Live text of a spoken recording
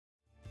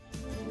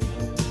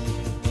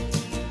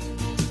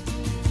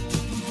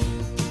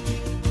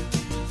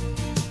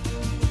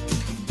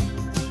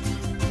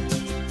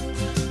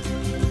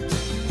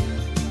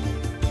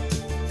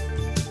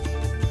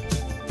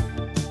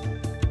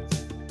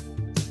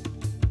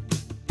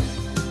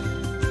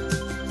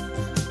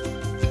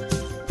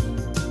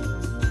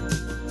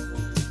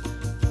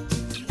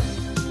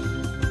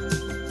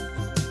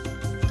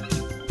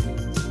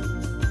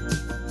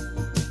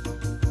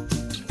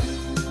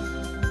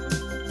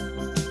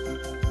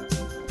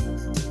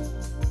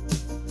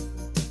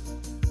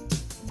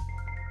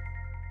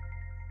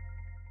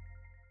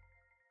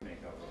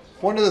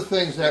One of the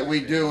things that we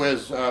do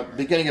as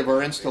beginning of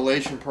our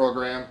installation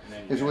program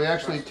is we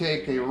actually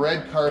take a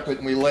red carpet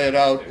and we lay it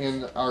out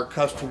in our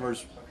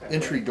customer's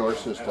entry door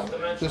system.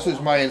 This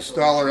is my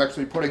installer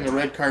actually putting the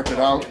red carpet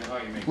out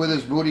with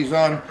his booties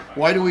on.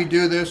 Why do we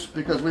do this?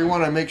 Because we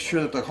want to make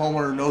sure that the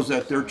homeowner knows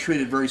that they're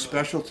treated very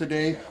special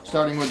today,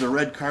 starting with the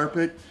red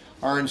carpet.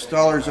 Our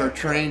installers are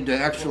trained to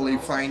actually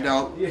find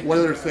out what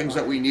other things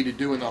that we need to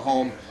do in the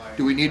home.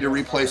 Do we need to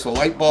replace a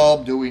light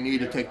bulb? Do we need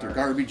to take their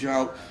garbage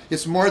out?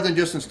 It's more than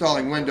just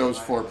installing windows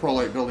for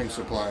Prolite Building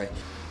Supply.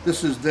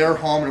 This is their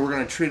home and we're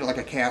going to treat it like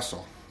a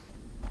castle.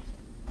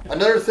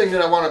 Another thing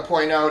that I want to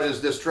point out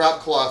is this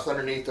drop cloth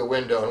underneath the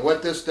window, and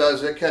what this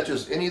does, it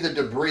catches any of the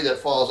debris that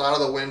falls out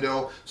of the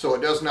window so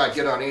it does not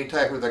get on any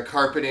type of the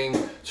carpeting,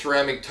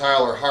 ceramic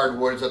tile, or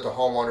hardwoods that the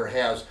homeowner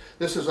has.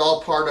 This is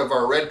all part of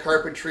our red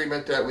carpet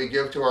treatment that we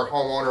give to our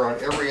homeowner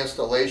on every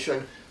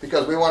installation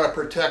because we want to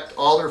protect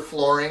all their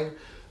flooring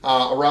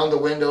around the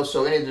window,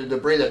 so any of the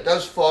debris that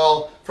does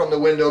fall from the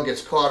window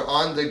gets caught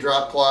on the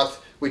drop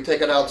cloth. We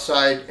take it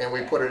outside and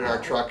we put it in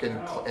our truck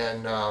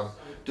and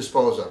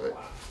dispose of it.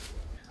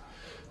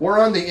 We're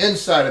on the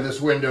inside of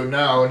this window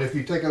now, and if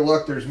you take a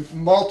look, there's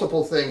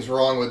multiple things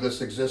wrong with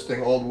this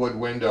existing old wood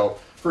window.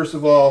 First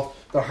of all,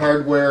 the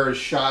hardware is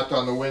shot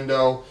on the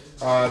window.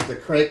 The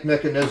crank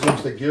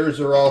mechanisms, the gears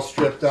are all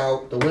stripped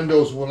out. The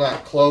windows will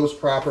not close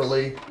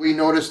properly. We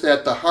noticed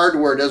that the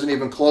hardware doesn't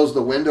even close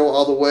the window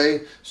all the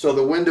way, so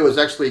the window is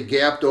actually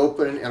gapped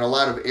open and a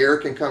lot of air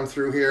can come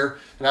through here.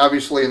 And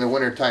obviously in the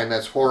wintertime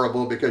that's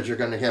horrible because you're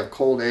going to have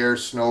cold air,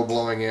 snow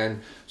blowing in.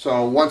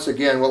 So once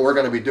again, what we're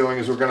going to be doing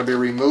is we're going to be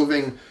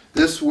removing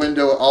this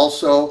window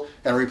also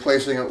and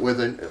replacing it with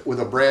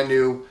a brand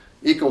new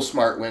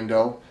EcoSmart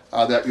window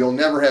that you'll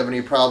never have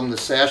any problem. The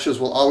sashes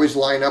will always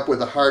line up with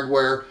the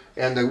hardware,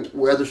 and the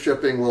weather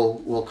stripping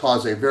will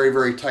cause a very,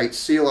 very tight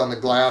seal on the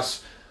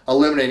glass,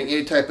 eliminating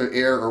any type of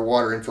air or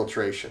water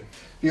infiltration.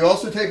 If you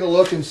also take a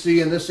look and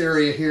see in this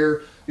area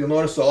here, you'll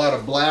notice a lot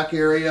of black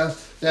area.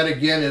 That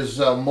again is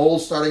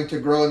mold starting to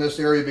grow in this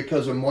area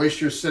because of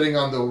moisture sitting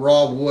on the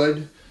raw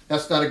wood.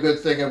 That's not a good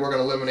thing, and we're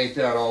going to eliminate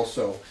that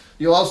also.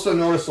 You'll also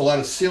notice a lot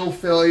of seal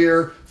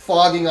failure,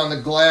 fogging on the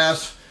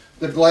glass.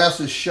 The glass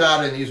is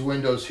shot in these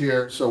windows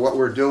here. So what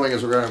we're doing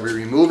is we're going to be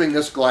removing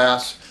this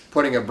glass,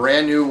 putting a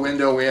brand new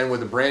window in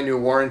with a brand new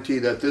warranty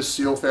that this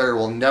seal failure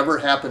will never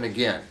happen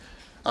again.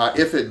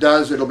 If it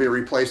does, it'll be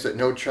replaced at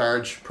no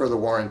charge per the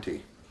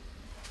warranty.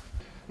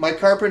 My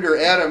carpenter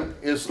Adam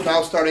is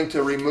now starting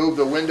to remove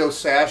the window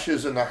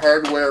sashes and the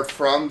hardware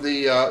from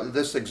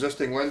this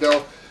existing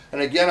window.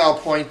 And again, I'll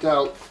point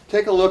out,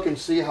 take a look and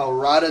see how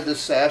rotted the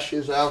sash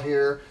is out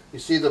here. You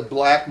see the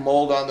black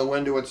mold on the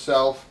window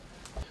itself.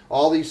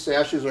 All these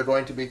sashes are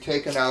going to be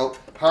taken out,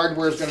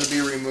 hardware is going to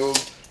be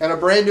removed, and a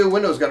brand new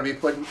window is going to be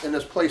put in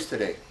this place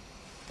today.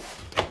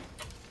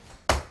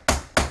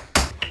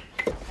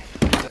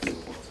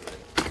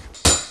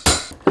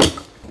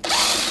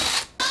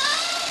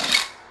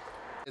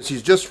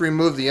 He's just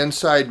removed the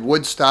inside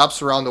wood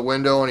stops around the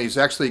window, and he's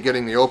actually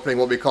getting the opening,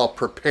 what we call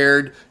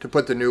prepared, to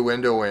put the new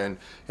window in.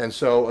 And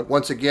so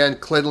once again,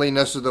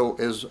 cleanliness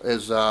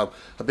is a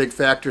big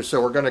factor.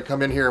 So we're going to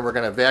come in here and we're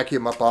going to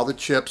vacuum up all the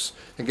chips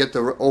and get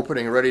the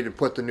opening ready to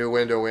put the new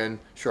window in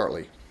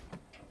shortly.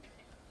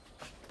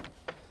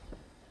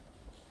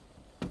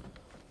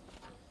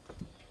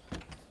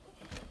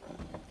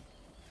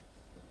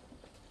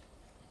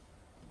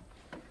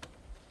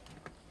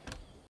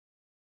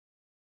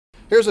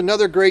 Here's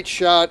another great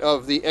shot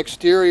of the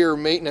exterior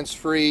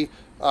maintenance-free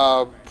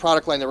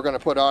product line that we're going to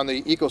put on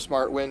the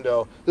EcoSmart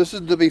window. This is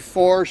the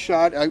before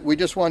shot. We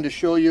just wanted to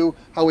show you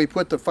how we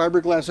put the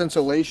fiberglass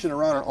insulation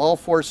around on all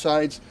four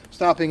sides,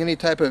 stopping any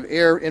type of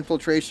air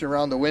infiltration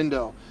around the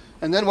window.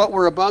 And then what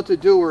we're about to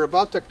do, we're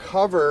about to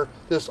cover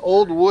this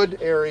old wood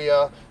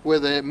area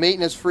with a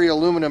maintenance-free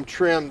aluminum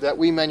trim that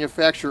we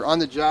manufacture on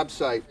the job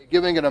site,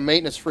 giving it a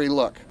maintenance-free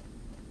look.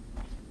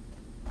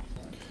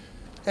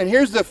 And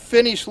here's the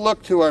finished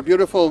look to our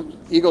beautiful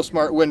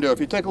EcoSmart window. If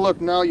you take a look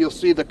now, you'll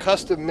see the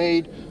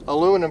custom-made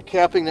aluminum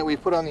capping that we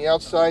put on the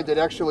outside that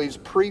actually is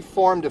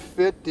pre-formed to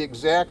fit the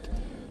exact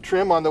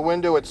trim on the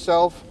window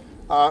itself.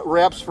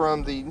 Wraps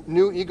from the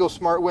new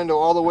EcoSmart window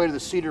all the way to the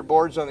cedar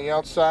boards on the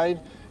outside.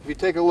 If you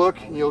take a look,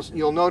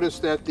 you'll notice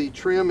that the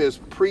trim is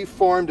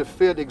pre-formed to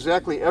fit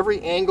exactly every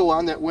angle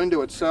on that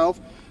window itself.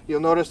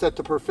 You'll notice that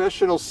the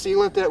professional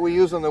sealant that we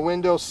use on the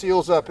window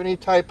seals up any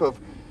type of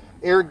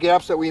air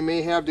gaps that we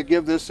may have to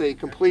give this a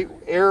complete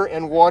air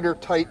and water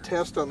tight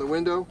test on the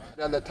window.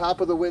 On the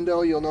top of the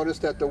window, you'll notice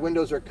that the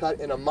windows are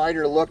cut in a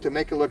miter look to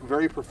make it look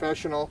very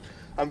professional.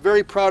 I'm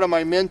very proud of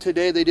my men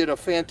today. They did a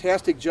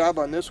fantastic job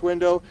on this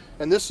window,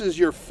 and this is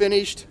your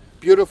finished,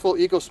 beautiful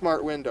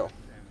EcoSmart window.